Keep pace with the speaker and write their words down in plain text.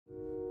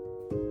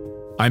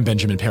I'm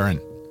Benjamin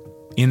Perrin.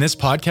 In this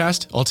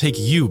podcast, I'll take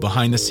you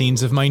behind the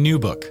scenes of my new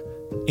book,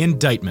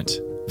 Indictment: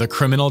 The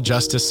Criminal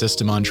Justice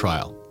System on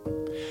Trial.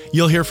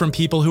 You'll hear from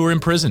people who are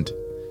imprisoned,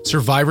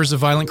 survivors of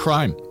violent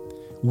crime,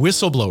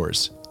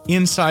 whistleblowers,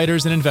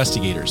 insiders, and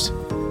investigators.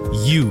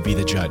 You be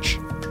the judge.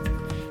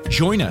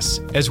 Join us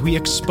as we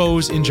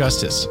expose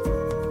injustice,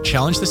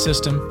 challenge the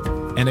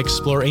system, and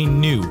explore a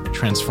new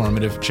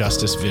transformative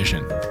justice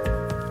vision.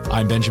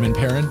 I'm Benjamin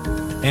Perrin,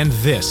 and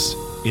this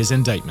is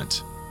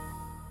Indictment.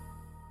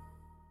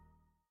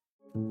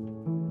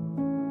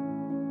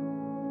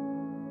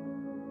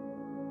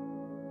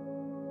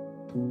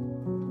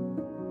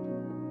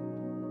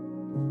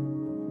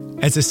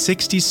 As a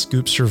 60s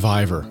Scoop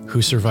survivor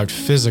who survived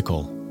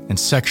physical and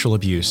sexual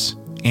abuse,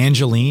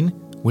 Angeline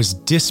was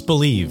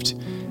disbelieved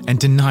and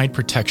denied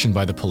protection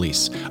by the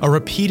police, a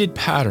repeated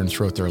pattern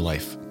throughout their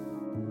life.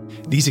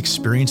 These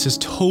experiences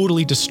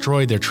totally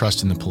destroyed their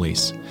trust in the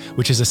police,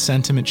 which is a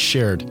sentiment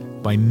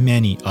shared by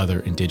many other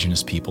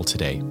Indigenous people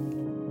today.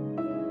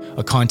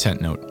 A content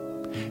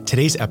note: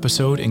 today's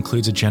episode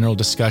includes a general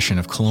discussion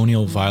of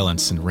colonial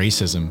violence and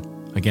racism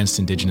against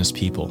Indigenous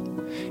people,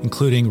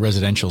 including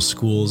residential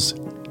schools,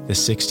 the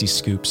 60s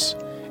Scoops,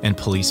 and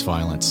police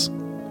violence.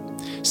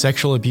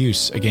 Sexual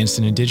abuse against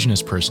an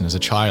Indigenous person as a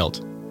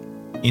child,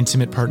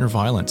 intimate partner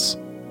violence,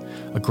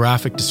 a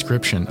graphic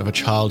description of a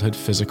childhood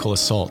physical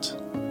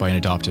assault by an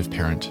adoptive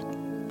parent,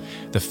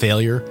 the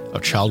failure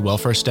of child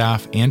welfare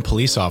staff and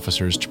police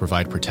officers to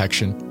provide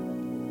protection,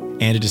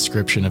 and a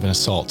description of an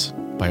assault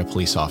by a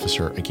police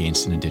officer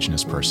against an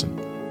Indigenous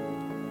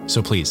person.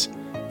 So please,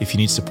 if you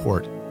need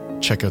support,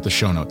 check out the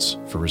show notes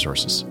for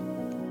resources.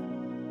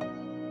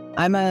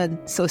 I'm a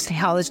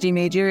sociology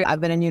major. I've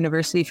been in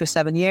university for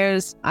 7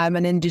 years. I'm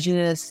an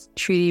Indigenous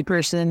treaty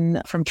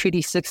person from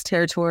Treaty 6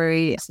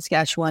 territory,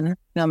 Saskatchewan.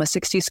 I'm a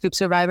 60s Scoop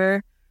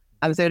survivor.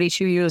 I'm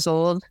 32 years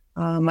old.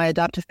 My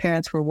adoptive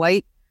parents were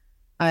white.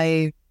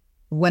 I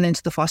went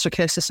into the foster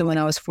care system when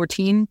I was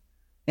 14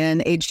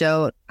 and aged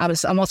out.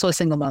 I'm also a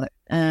single mother.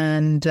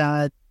 And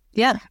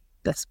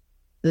that's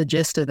the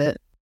gist of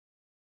it.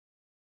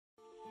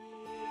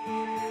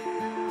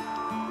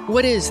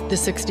 What is the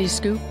 60s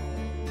Scoop?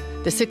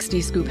 The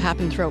 60s Scoop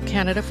happened throughout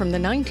Canada from the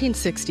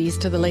 1960s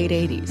to the late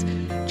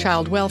 80s.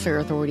 Child welfare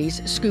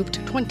authorities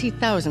scooped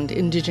 20,000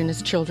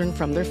 Indigenous children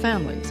from their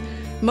families.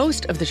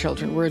 Most of the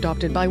children were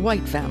adopted by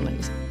white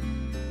families.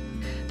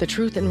 The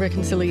Truth and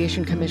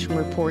Reconciliation Commission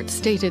report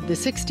stated the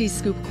 60s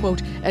Scoop,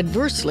 quote,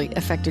 adversely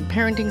affected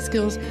parenting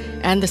skills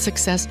and the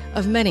success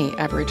of many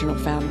Aboriginal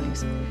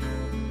families.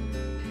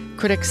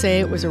 Critics say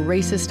it was a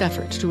racist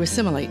effort to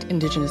assimilate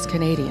Indigenous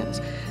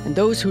Canadians, and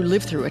those who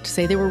lived through it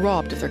say they were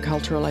robbed of their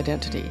cultural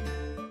identity.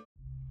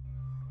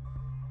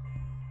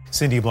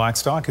 Cindy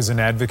Blackstock is an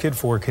advocate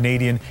for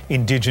Canadian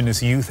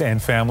Indigenous youth and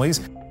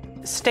families.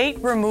 State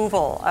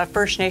removal of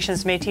First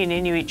Nations, Métis and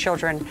Inuit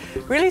children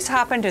really has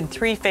happened in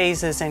 3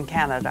 phases in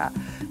Canada.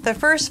 The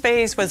first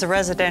phase was a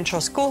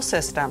residential school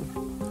system,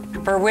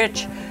 for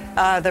which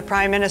the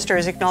Prime Minister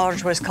has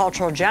acknowledged was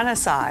cultural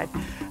genocide.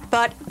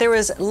 But there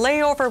was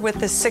layover with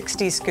the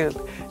 60s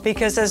Scoop,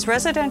 because as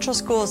residential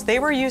schools, they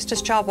were used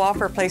as child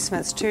welfare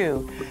placements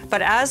too.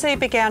 But as they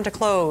began to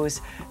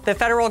close, the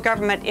federal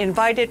government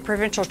invited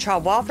provincial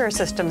child welfare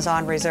systems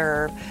on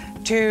reserve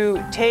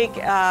to take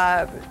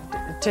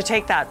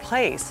that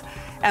place.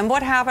 And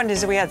what happened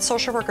is we had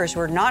social workers who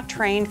were not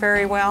trained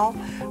very well.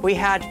 We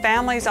had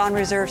families on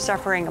reserve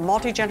suffering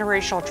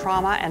multi-generational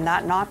trauma and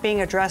that not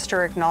being addressed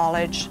or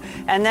acknowledged.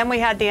 And then we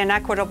had the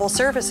inequitable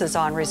services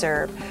on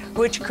reserve,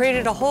 which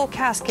created a whole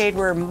cascade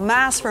where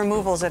mass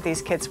removals of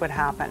these kids would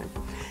happen.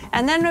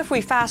 And then if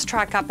we fast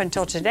track up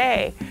until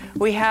today,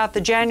 we have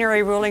the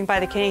January ruling by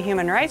the Canadian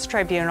Human Rights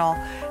Tribunal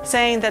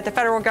saying that the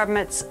federal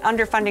government's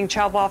underfunding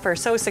child welfare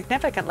so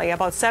significantly,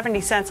 about 70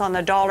 cents on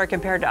the dollar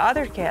compared to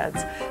other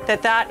kids,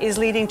 that is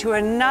leading to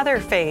another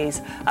phase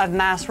of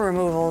mass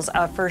removals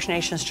of First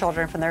Nations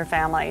children from their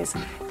families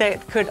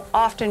that could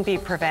often be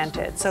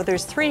prevented. So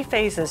there's 3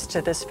 phases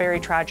to this very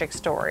tragic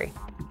story.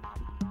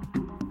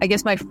 I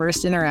guess my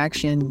first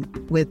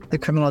interaction with the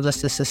criminal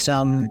justice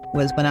system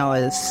was when I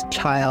was a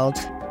child.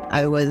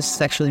 I was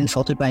sexually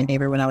assaulted by a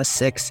neighbor when I was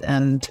 6,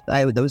 and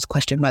I was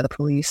questioned by the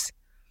police.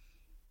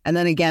 And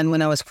then again,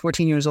 when I was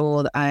 14 years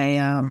old,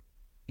 I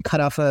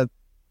cut off a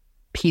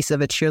piece of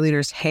a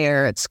cheerleader's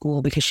hair at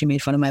school because she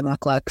made fun of my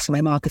mucklucks,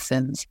 my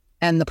moccasins.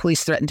 And the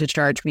police threatened to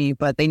charge me,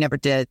 but they never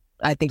did.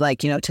 I think,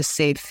 to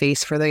save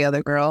face for the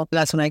other girl.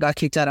 That's when I got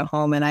kicked out of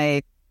home, and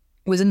I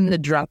was in the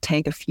drop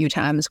tank a few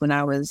times when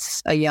I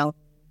was a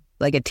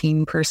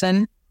teen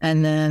person.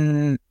 And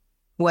then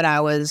when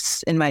I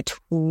was in my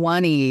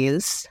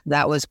 20s,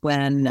 that was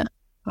when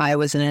I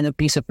was in an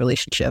abusive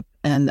relationship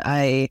and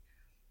I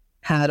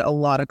had a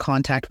lot of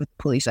contact with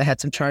the police. I had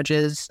some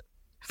charges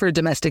for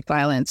domestic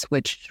violence,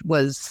 which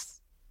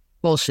was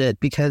bullshit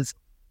because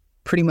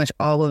pretty much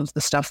all of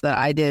the stuff that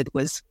I did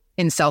was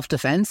in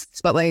self-defense.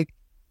 But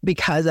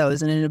because I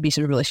was in an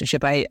abusive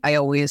relationship, I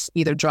always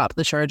either dropped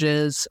the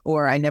charges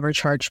or I never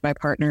charged my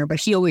partner, but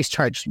he always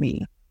charged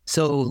me.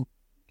 So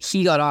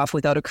he got off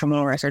without a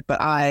criminal record,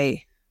 but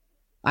I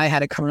I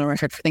had a criminal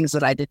record for things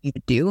that I didn't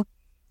even do.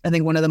 I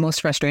think one of the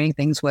most frustrating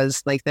things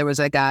was like there was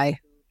a guy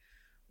who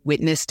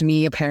witnessed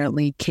me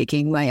apparently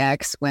kicking my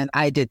ex when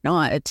I did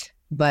not,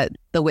 but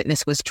the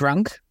witness was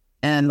drunk,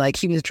 and like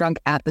he was drunk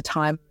at the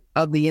time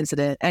of the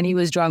incident, and he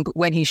was drunk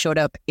when he showed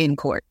up in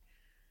court,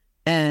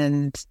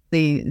 and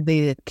they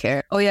didn't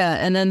care. Oh yeah,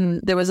 and then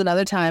there was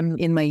another time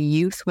in my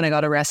youth when I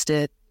got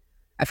arrested.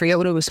 I forget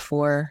what it was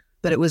for,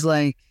 but it was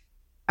like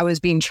I was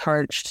being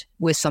charged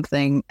with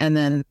something, and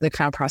then the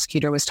Crown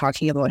prosecutor was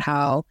talking about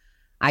how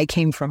I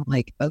came from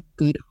like a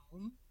good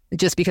home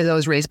just because I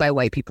was raised by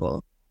white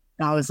people.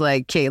 And I was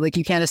like, okay, like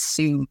you can't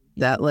assume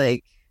that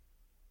like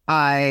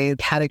I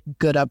had a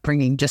good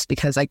upbringing just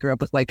because I grew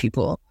up with white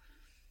people.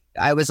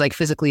 I was like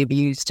physically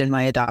abused in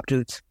my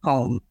adoptive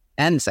home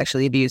and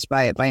sexually abused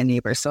by a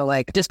neighbor. So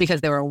like just because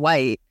they were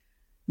white,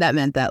 that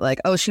meant that like,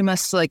 oh, she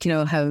must like, you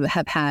know,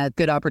 have had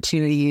good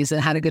opportunities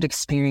and had a good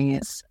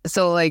experience.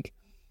 So like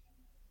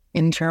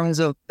in terms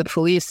of the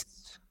police,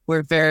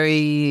 we're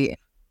very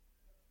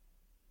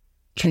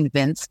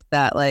convinced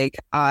that like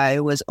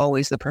I was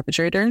always the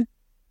perpetrator,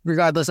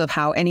 regardless of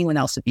how anyone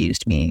else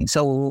abused me.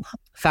 So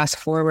fast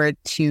forward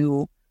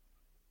to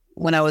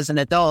when I was an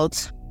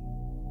adult,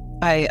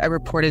 I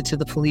reported to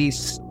the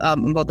police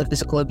about the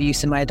physical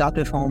abuse in my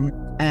adoptive home,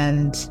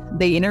 and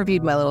they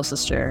interviewed my little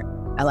sister,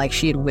 and like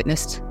she had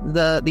witnessed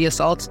the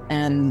assault,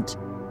 and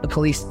the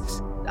police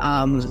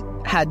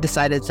had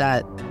decided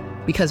that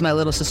because my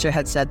little sister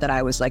had said that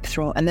I was like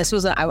thrown, and this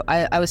was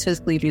I was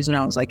physically abused when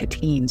I was like a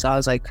teen, so I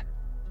was like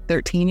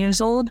 13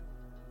 years old.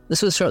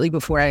 This was shortly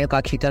before I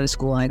got kicked out of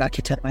school and I got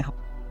kicked out of my home.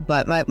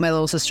 But my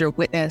little sister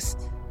witnessed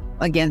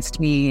against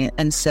me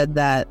and said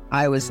that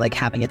I was like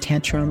having a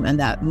tantrum and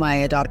that my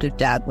adoptive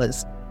dad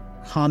was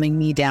calming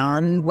me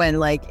down when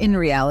like in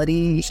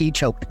reality he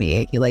choked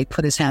me. He like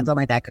put his hands on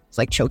my neck, was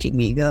like choking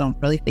me. I don't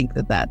really think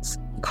that that's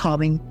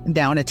calming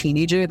down a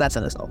teenager. That's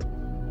an assault.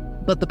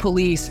 But the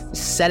police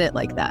said it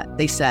like that.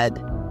 They said,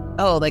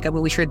 oh, like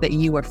we heard that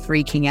you were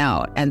freaking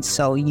out and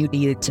so you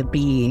needed to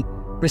be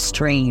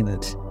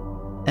restrained.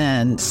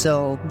 And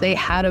so they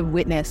had a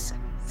witness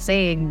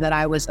saying that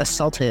I was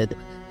assaulted,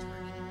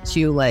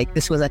 to like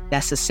this was a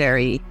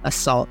necessary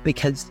assault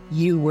because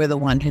you were the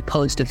one who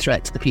posed a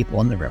threat to the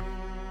people in the room.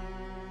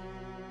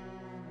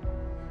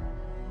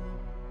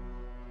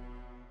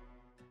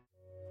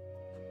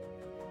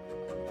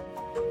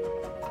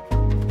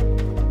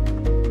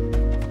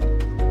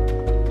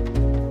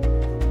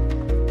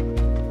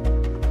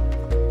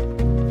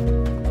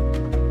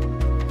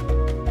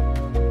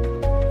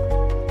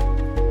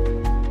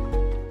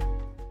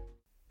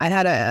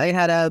 I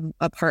had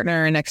a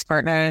partner, an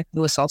ex-partner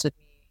who assaulted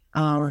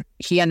me.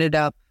 He ended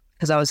up,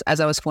 because as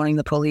I was phoning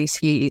the police,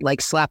 he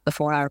like slapped the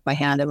phone out of my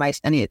hand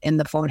and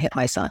the phone hit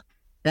my son.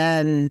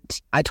 And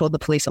I told the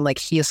police, I'm like,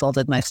 he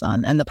assaulted my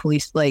son. And the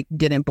police like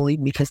didn't believe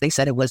me because they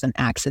said it was an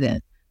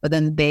accident. But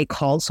then they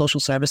called social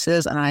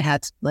services and I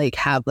had to like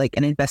have like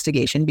an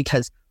investigation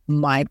because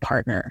my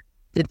partner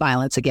did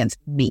violence against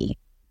me.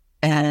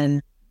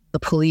 And the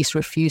police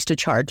refused to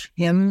charge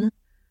him,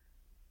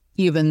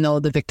 even though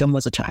the victim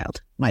was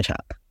my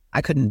child.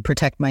 I couldn't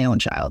protect my own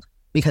child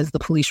because the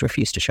police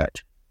refused to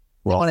charge.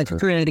 Well, they wanted to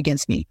turn it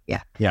against me.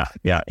 Yeah. Yeah.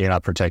 You're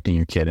not protecting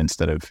your kid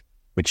instead of,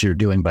 which you're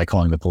doing by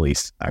calling the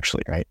police,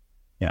 actually, right?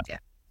 Yeah.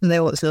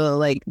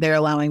 They're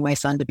allowing my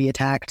son to be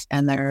attacked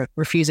and they're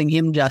refusing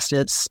him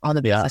justice on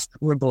the basis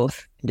that we're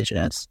both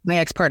Indigenous. My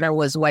ex-partner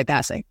was white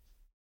passing.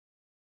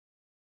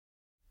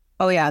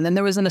 Oh yeah. And then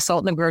there was an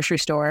assault in a grocery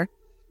store.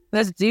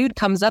 This dude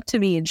comes up to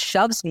me and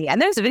shoves me.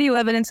 And there's video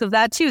evidence of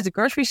that too. It's a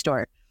grocery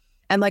store.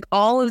 And like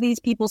all of these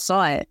people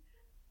saw it.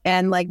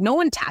 And like no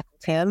one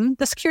tackled him.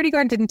 The security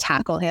guard didn't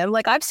tackle him.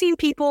 Like I've seen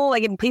people,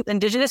 like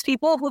Indigenous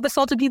people who've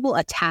assaulted people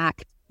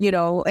attacked, you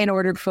know, in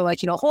order for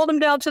like, you know, hold him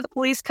down till the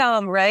police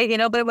come, right? You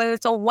know, but when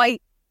it's a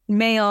white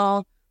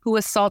male who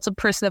assaults a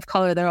person of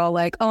color, they're all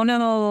like, oh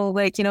no,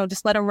 like, you know,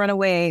 just let him run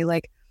away.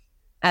 Like,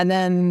 and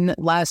then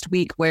last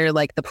week where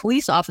like the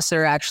police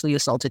officer actually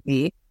assaulted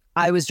me,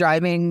 I was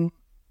driving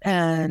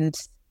and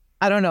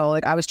I don't know,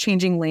 like I was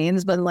changing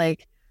lanes, but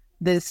like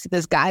this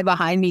guy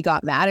behind me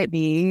got mad at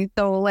me.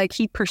 So like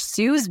he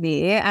pursues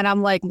me and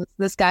I'm like, what's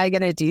this guy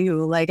gonna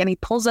do? Like, and he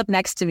pulls up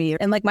next to me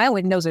and like my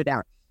windows are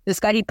down. This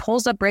guy, he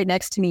pulls up right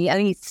next to me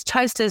and he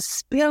tries to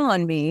spit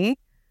on me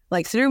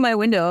like through my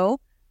window.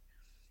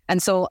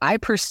 And so I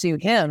pursue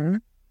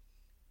him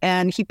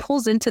and he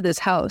pulls into this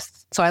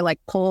house. So I like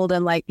pulled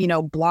and like, you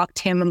know, blocked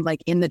him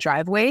like in the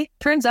driveway.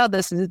 Turns out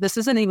this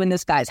isn't even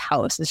this guy's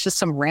house. It's just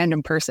some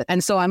random person.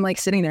 And so I'm like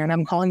sitting there and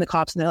I'm calling the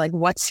cops and they're like,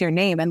 what's your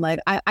name? And like,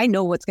 I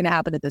know what's going to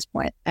happen at this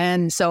point.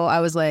 And so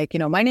I was like, you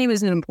know, my name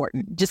isn't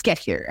important. Just get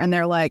here. And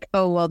they're like,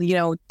 oh, well, you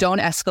know, don't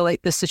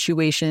escalate the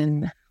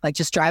situation. Like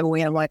just drive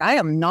away. And I'm like, I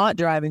am not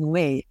driving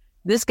away.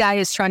 This guy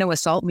is trying to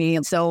assault me.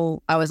 And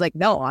so I was like,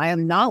 no, I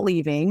am not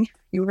leaving.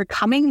 You were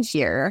coming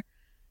here.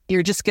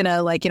 You're just going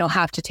to like, you know,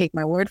 have to take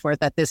my word for it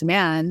that this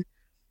man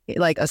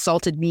like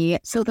assaulted me.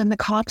 So then the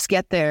cops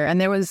get there and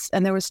there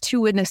was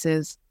two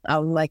witnesses.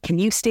 I'm like, can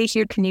you stay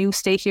here? Can you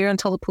stay here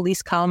until the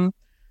police come?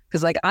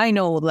 Because like I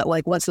know that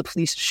like once the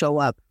police show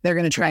up, they're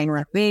gonna try and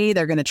run me.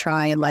 They're gonna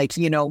try and like,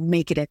 you know,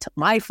 make it into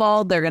my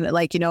fault. They're gonna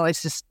like, you know,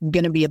 it's just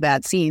gonna be a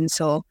bad scene.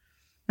 So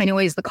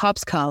anyways, the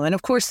cops come and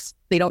of course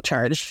they don't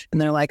charge. And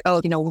they're like,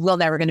 oh, you know, we're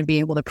never gonna be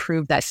able to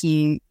prove that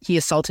he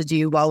assaulted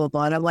you, blah, blah,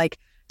 blah. And I'm like,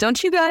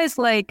 don't you guys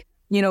like,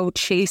 you know,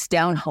 chase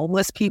down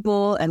homeless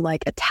people and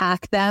like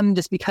attack them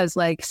just because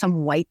like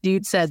some white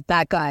dude said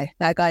that guy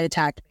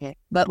attacked me.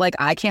 But like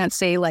I can't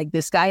say like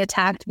this guy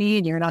attacked me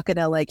and you're not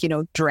gonna like, you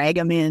know, drag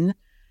him in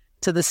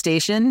to the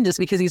station just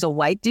because he's a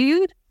white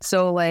dude.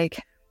 So like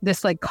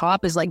this like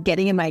cop is like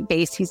getting in my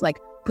face. He's like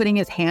putting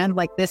his hand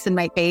like this in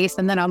my face.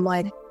 And then I'm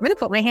like, I'm going to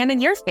put my hand in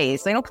your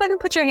face. Like, don't fucking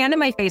put your hand in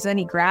my face. And then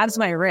he grabs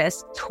my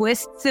wrist,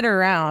 twists it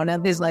around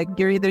and he's like,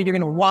 you're going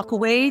to walk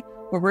away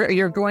or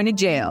you're going to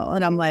jail.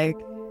 And I'm like,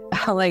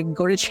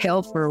 go to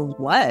jail for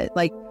what?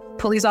 Like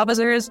police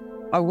officers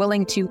are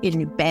willing to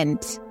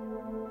invent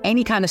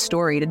any kind of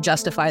story to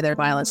justify their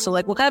violence. So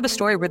like, what kind of a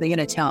story were they going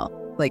to tell?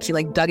 Like he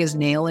like dug his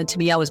nail into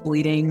me. I was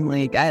bleeding.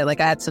 Like I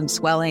had some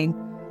swelling.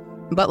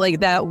 But like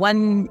that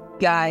one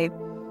guy,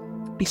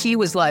 he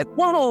was like,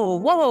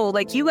 whoa,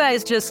 like you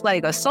guys just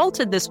like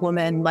assaulted this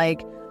woman.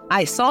 Like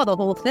I saw the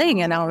whole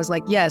thing. And I was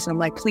like, yes. And I'm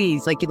like,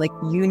 please, like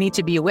you need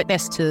to be a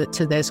witness to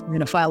this. We're going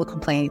to file a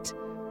complaint,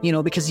 you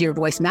know, because your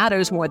voice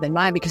matters more than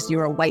mine because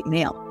you're a white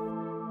male.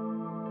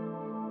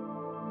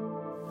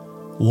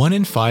 1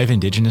 in 5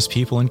 Indigenous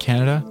people in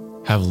Canada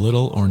have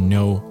little or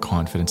no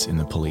confidence in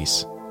the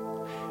police.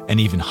 An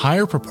even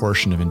higher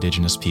proportion of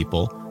Indigenous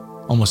people,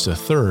 almost a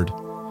third,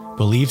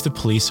 believe the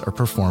police are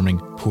performing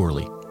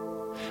poorly.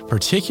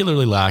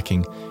 Particularly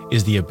lacking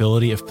is the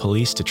ability of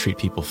police to treat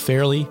people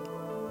fairly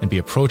and be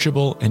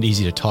approachable and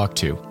easy to talk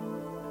to.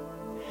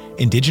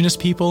 Indigenous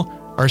people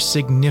are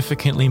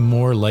significantly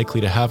more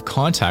likely to have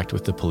contact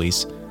with the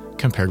police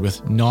compared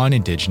with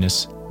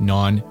non-Indigenous,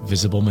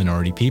 non-visible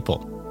minority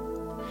people.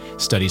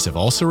 Studies have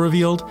also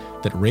revealed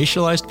that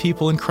racialized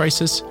people in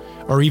crisis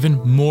are even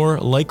more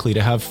likely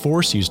to have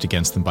force used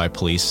against them by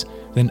police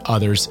than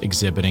others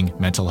exhibiting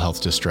mental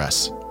health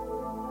distress.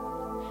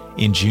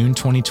 In June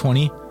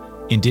 2020,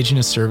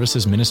 Indigenous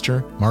Services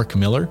Minister Mark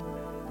Miller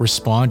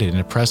responded in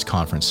a press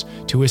conference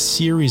to a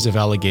series of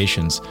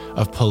allegations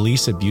of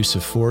police abuse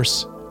of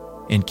force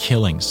and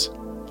killings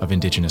of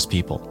Indigenous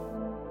people.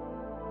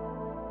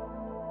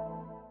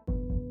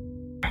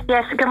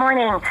 Yes, good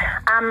morning.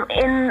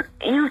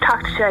 You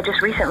talked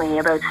just recently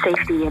about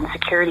safety and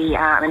security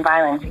and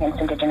violence against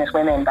Indigenous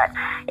women, but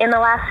in the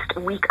last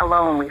week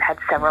alone, we've had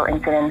several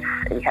incidents.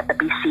 We had the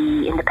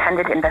BC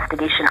Independent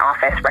Investigation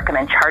Office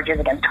recommend charges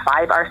against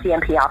 5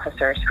 RCMP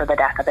officers for the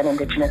death of an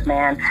Indigenous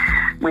man.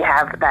 We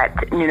have that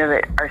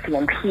Nunavut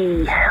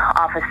RCMP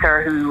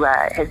officer who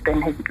has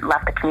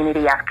left the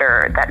community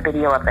after that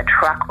video of the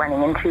truck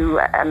running into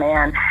a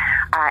man.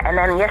 And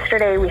then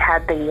yesterday we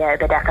had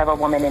the death of a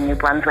woman in New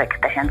Brunswick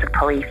at the hands of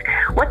police.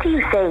 What do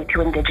you say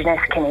to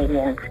Indigenous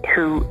Canadians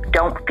who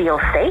don't feel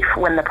safe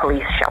when the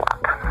police show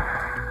up?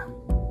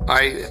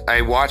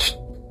 I watched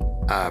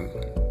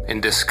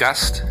in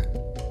disgust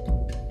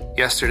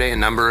yesterday a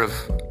number of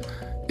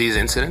these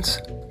incidents.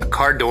 A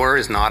car door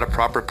is not a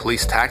proper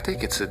police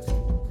tactic. It's a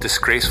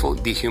disgraceful,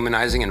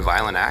 dehumanizing, and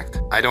violent act.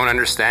 I don't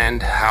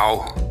understand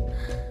how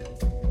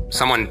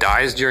someone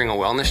dies during a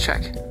wellness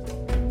check.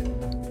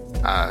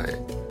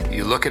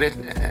 You look at it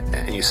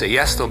and you say,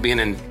 yes, there'll be an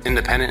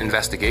independent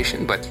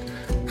investigation, but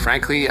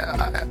frankly,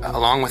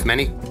 along with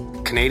many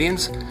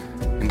Canadians,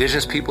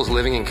 Indigenous peoples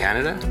living in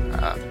Canada,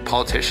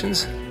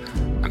 politicians,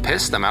 I'm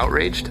pissed, I'm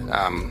outraged.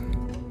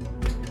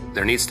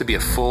 There needs to be a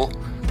full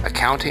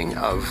accounting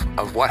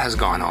of what has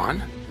gone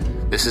on.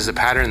 This is a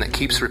pattern that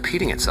keeps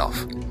repeating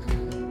itself.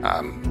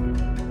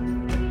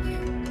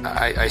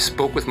 I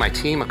spoke with my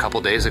team a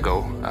couple days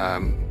ago,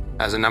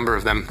 as a number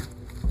of them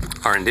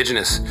are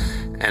Indigenous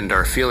and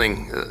are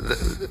feeling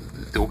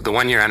the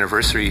 1 year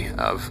anniversary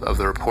of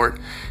the report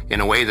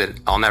in a way that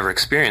I'll never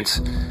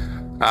experience.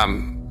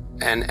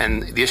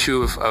 And the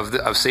issue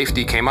of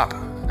safety came up.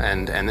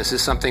 And this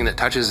is something that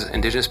touches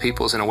Indigenous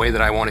peoples in a way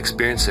that I won't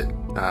experience it.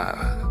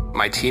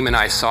 My team and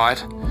I saw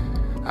it.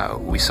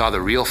 We saw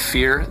the real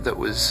fear that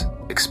was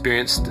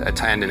experienced at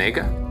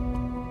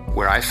Tyendinaga,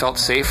 where I felt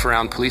safe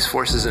around police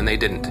forces and they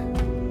didn't.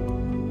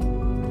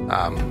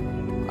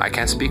 I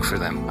can't speak for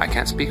them. I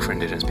can't speak for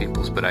Indigenous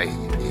peoples, but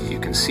you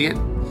can see it.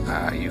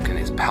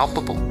 It's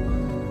palpable.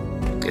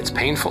 It's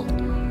painful.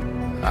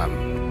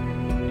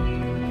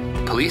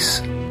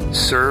 Police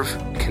serve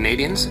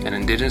Canadians and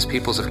Indigenous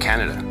peoples of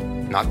Canada,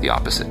 not the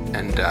opposite.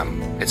 And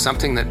it's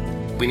something that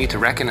we need to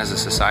reckon as a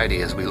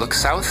society as we look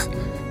south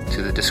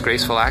to the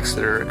disgraceful acts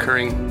that are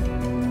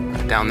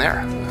occurring down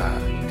there.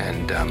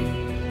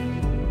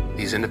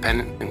 These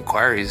independent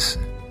inquiries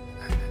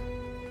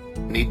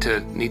need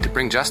to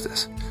bring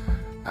justice.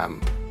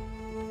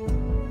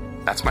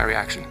 That's my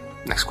reaction.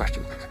 Next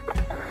question, please.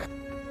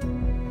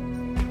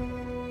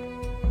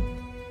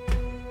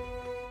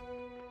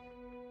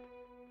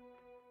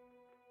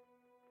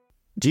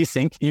 Do you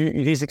think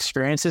these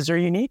experiences are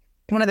unique?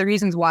 One of the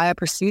reasons why I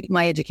pursued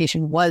my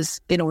education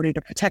was in order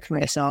to protect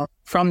myself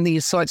from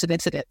these sorts of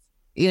incidents.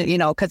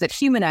 because it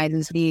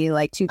humanizes me,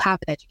 like, to have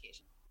an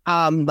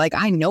education. Like,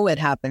 I know it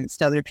happens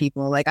to other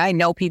people. Like, I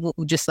know people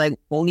who just, like,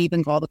 won't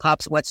even call the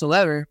cops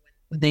whatsoever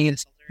when they get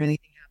assaulted or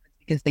anything happens,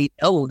 because they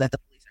know that the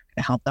police aren't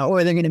going to help them,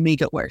 or they're going to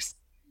make it worse.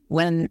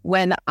 When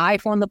I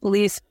phone the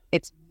police,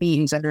 it's me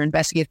who's under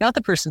investigation, not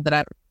the person that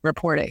I'm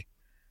reporting.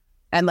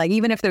 And, like,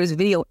 even if there's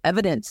video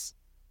evidence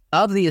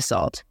of the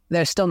assault,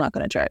 they're still not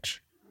going to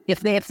charge.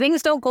 If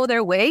things don't go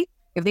their way,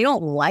 if they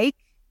don't like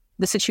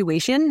the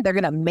situation, they're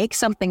going to make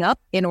something up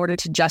in order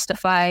to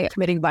justify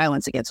committing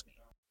violence against me.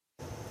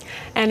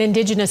 An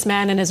Indigenous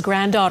man and his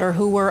granddaughter,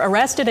 who were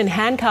arrested and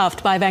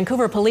handcuffed by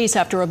Vancouver police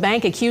after a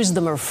bank accused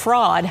them of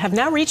fraud, have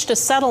now reached a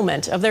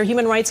settlement of their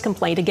human rights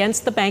complaint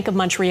against the Bank of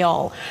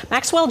Montreal.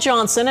 Maxwell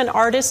Johnson, an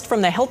artist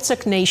from the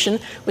Heiltsuk Nation,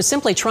 was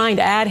simply trying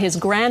to add his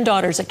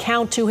granddaughter's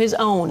account to his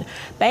own.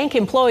 Bank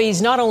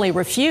employees not only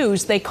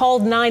refused, they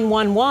called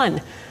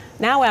 911.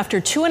 Now, after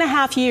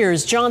 2.5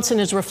 years, Johnson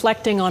is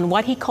reflecting on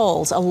what he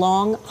calls a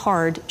long,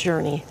 hard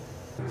journey.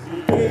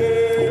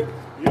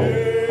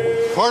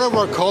 Part of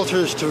our culture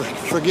is to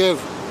forgive.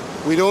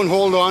 We don't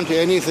hold on to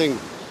anything.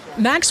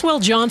 Maxwell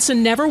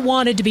Johnson never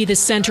wanted to be the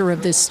center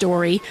of this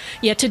story,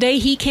 yet today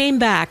he came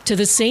back to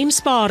the same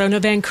spot on a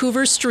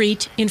Vancouver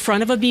street in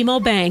front of a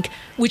BMO bank,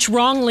 which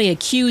wrongly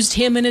accused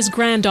him and his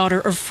granddaughter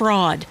of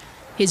fraud.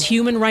 His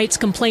human rights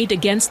complaint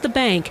against the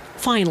bank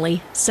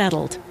finally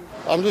settled.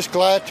 I'm just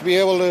glad to be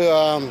able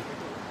to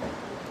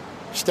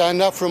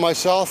stand up for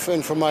myself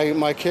and for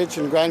my kids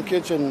and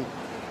grandkids and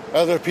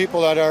other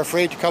people that are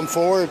afraid to come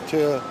forward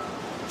to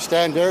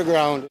stand their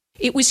ground.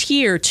 It was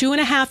here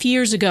 2.5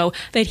 years ago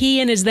that he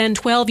and his then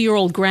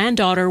 12-year-old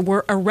granddaughter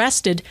were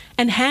arrested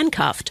and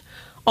handcuffed.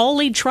 All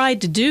he'd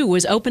tried to do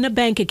was open a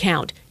bank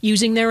account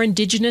using their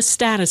Indigenous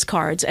status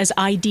cards as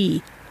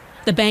ID.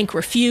 The bank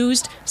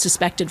refused,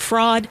 suspected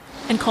fraud,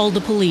 and called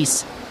the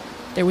police.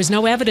 There was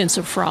no evidence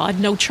of fraud,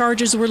 no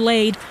charges were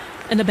laid,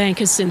 and the bank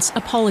has since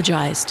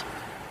apologized.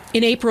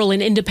 In April,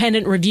 an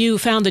independent review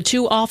found the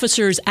two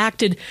officers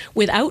acted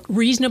without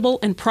reasonable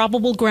and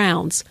probable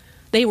grounds.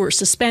 They were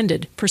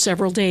suspended for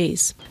several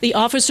days. The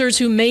officers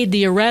who made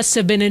the arrests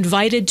have been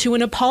invited to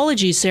an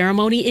apology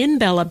ceremony in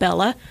Bella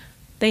Bella.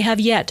 They have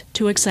yet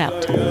to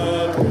accept.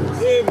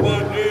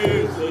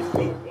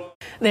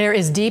 There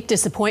is deep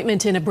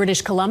disappointment in a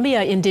British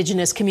Columbia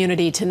Indigenous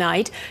community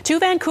tonight. 2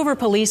 Vancouver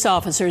police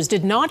officers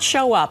did not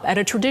show up at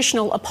a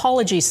traditional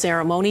apology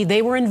ceremony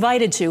they were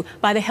invited to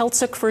by the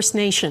Heiltsuk First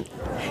Nation.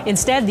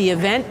 Instead, the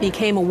event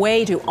became a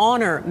way to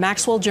honor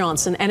Maxwell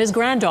Johnson and his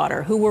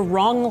granddaughter, who were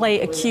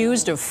wrongly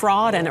accused of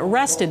fraud and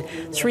arrested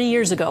 3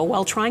 years ago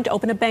while trying to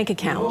open a bank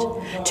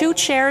account. 2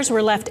 chairs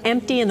were left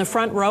empty in the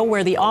front row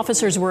where the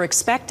officers were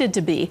expected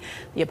to be.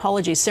 The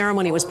apology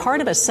ceremony was part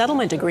of a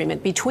settlement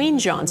agreement between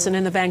Johnson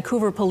and the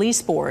Vancouver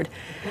Police Board.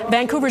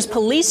 Vancouver's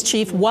police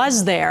chief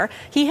was there.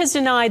 He has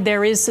denied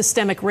there is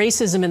systemic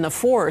racism in the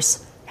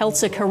force.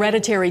 Heiltsuk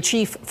Hereditary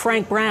Chief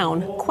Frank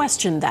Brown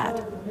questioned that.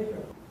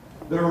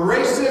 The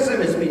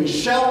racism has been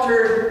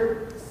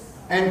sheltered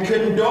and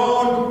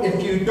condoned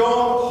if you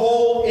don't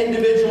hold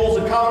individuals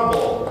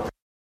accountable.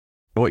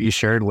 What you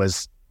shared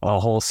was a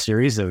whole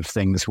series of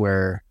things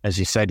where, as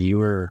you said, you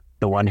were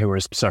the one who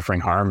was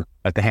suffering harm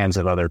at the hands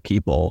of other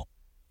people,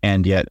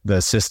 and yet the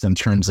system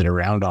turns it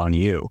around on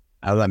you.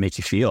 How does that make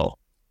you feel?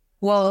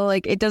 Well,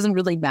 like, it doesn't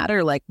really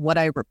matter, like, what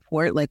I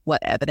report, like,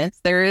 what evidence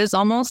there is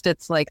almost.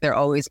 It's like they're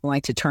always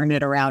going to turn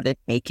it around and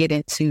make it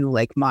into,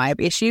 like, my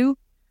issue,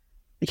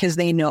 because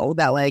they know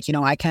that, like, you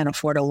know, I can't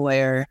afford a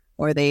lawyer,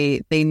 or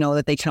they know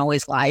that they can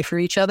always lie for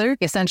each other.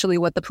 Essentially,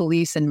 what the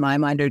police, in my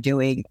mind, are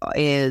doing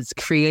is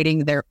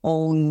creating their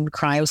own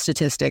crime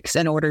statistics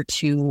in order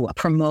to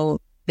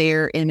promote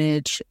their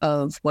image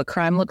of what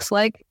crime looks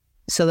like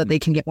so that they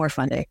can get more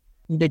funding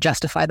to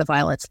justify the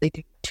violence they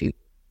do to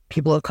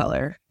people of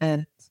color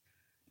and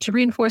to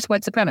reinforce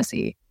white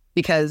supremacy.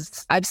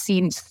 Because I've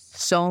seen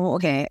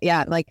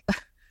like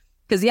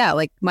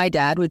my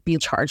dad would be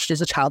charged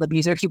as a child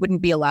abuser. He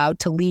wouldn't be allowed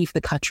to leave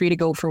the country to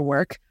go for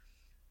work.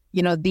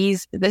 You know,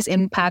 this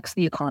impacts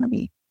the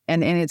economy,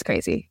 and it's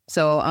crazy.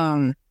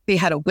 So they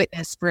had a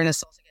witness for an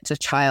assault against a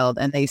child,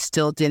 and they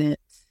still didn't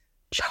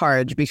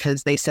charge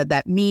because they said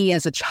that me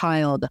as a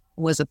child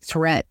was a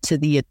threat to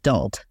the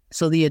adult.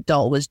 So the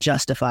adult was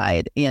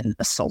justified in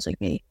assaulting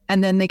me.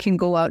 And then they can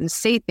go out and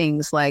say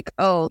things like,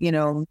 oh, you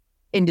know,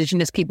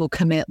 Indigenous people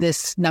commit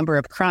this number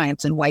of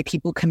crimes and white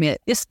people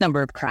commit this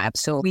number of crimes.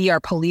 So we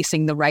are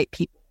policing the right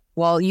people.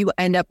 Well, you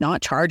end up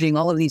not charging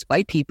all of these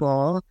white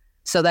people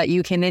so that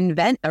you can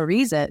invent a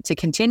reason to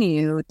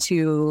continue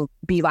to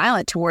be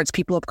violent towards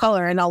people of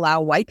color and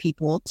allow white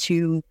people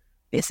to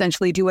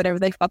essentially do whatever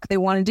they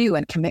want to do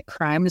and commit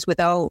crimes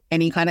without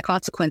any kind of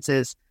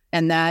consequences.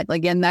 And that,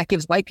 again, that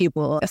gives white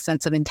people a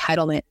sense of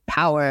entitlement,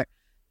 power,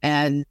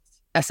 and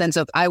a sense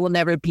of, I will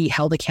never be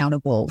held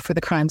accountable for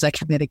the crimes I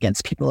commit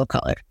against people of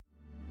color.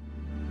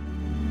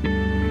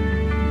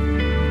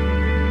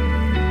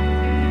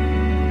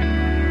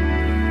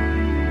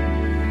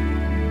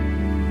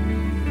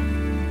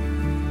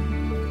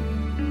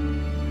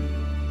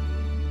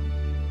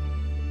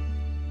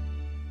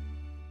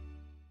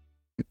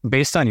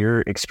 based on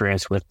your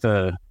experience with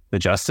the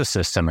justice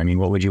system, I mean,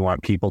 what would you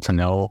want people to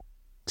know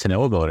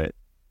about it?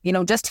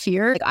 Just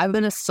here, I've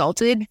been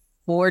assaulted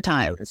 4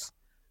 times.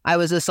 I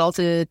was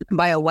assaulted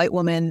by a white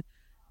woman,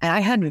 and I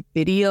had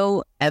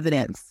video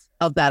evidence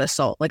of that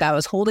assault. I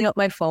was holding up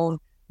my phone,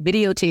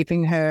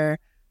 videotaping her,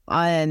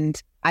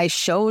 and I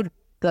showed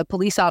the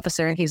police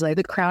officer, and he's like,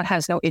 the Crown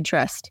has no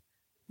interest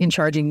in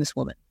charging this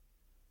woman.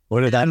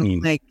 What did that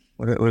mean?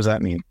 What does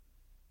that mean?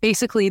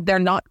 Basically, they're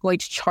not going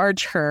to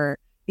charge her,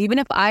 even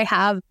if I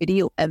have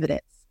video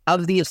evidence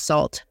of the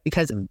assault,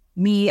 because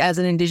me as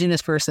an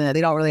Indigenous person,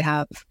 they don't really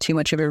have too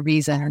much of a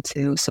reason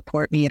to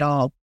support me at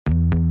all.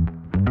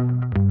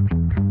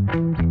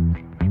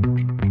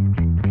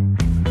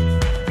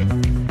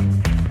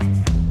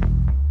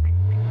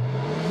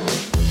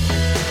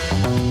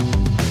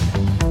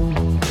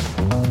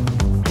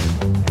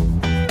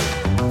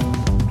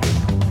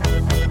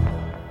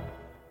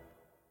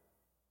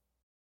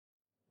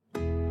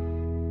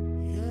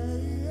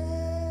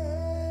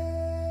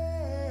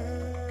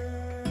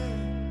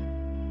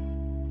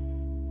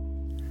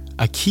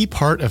 A key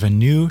part of a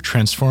new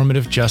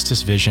transformative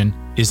justice vision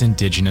is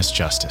Indigenous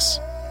justice.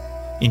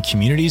 In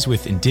communities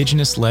with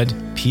Indigenous-led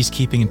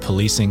peacekeeping and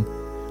policing,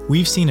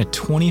 we've seen a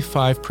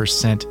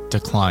 25%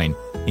 decline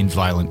in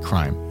violent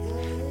crime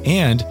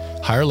and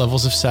higher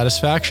levels of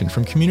satisfaction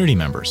from community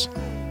members.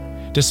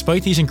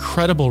 Despite these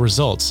incredible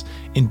results,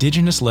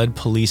 Indigenous-led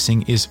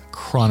policing is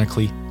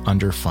chronically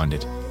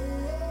underfunded.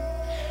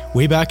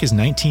 Way back as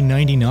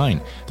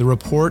 1999, the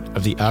report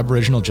of the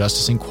Aboriginal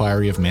Justice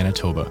Inquiry of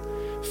Manitoba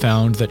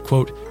found that,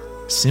 quote,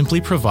 simply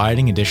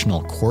providing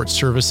additional court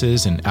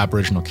services in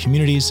Aboriginal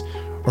communities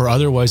or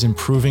otherwise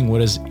improving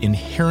what is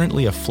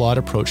inherently a flawed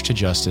approach to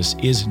justice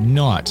is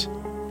not,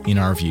 in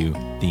our view,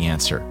 the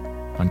answer,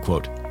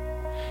 unquote.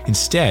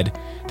 Instead,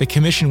 the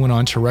Commission went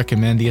on to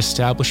recommend the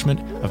establishment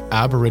of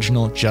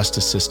Aboriginal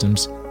justice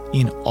systems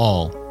in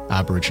all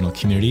Aboriginal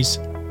communities,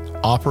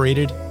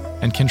 operated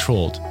and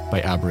controlled by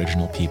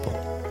Aboriginal people,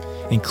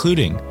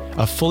 including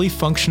a fully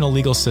functional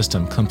legal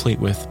system complete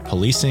with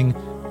policing,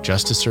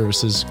 justice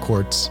services,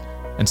 courts,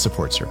 and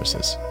support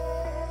services.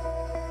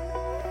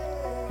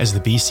 As the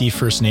BC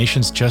First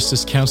Nations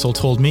Justice Council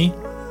told me,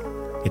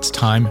 it's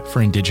time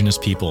for Indigenous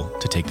people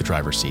to take the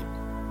driver's seat.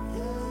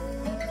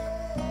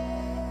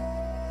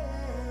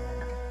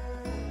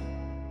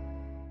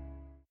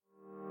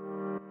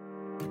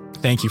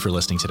 Thank you for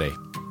listening today.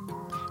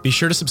 Be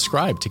sure to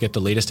subscribe to get the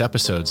latest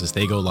episodes as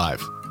they go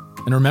live.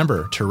 And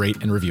remember to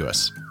rate and review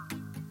us.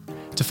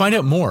 To find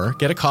out more,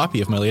 get a copy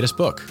of my latest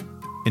book,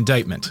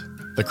 Indictment: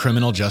 The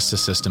Criminal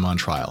Justice System on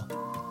Trial,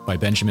 by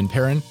Benjamin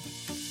Perrin,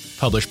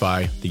 published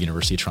by the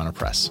University of Toronto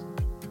Press.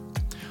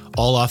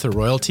 All author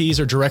royalties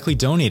are directly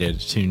donated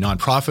to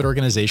nonprofit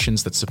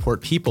organizations that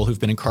support people who've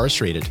been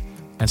incarcerated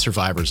and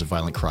survivors of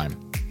violent crime.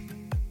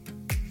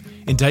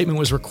 Indictment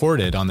was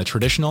recorded on the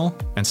traditional,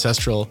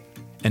 ancestral,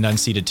 and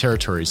unceded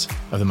territories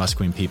of the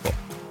Musqueam people.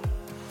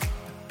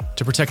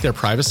 To protect their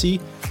privacy,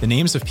 the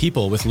names of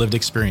people with lived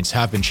experience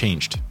have been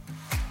changed.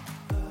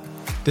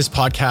 This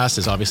podcast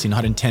is obviously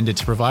not intended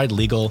to provide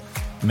legal,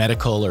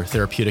 medical, or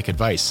therapeutic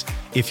advice.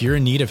 If you're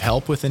in need of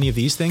help with any of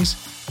these things,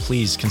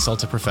 please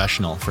consult a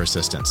professional for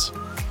assistance.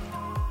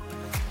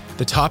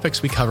 The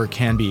topics we cover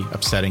can be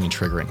upsetting and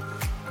triggering.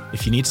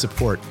 If you need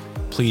support,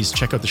 please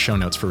check out the show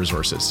notes for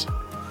resources.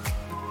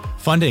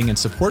 Funding and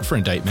support for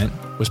Indictment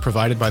was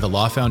provided by the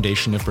Law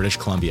Foundation of British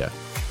Columbia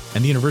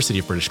and the University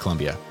of British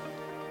Columbia.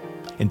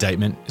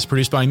 Indictment is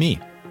produced by me,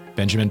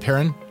 Benjamin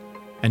Perrin,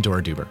 and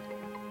Dora Duber.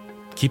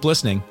 Keep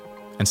listening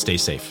and stay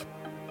safe.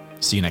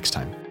 See you next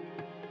time.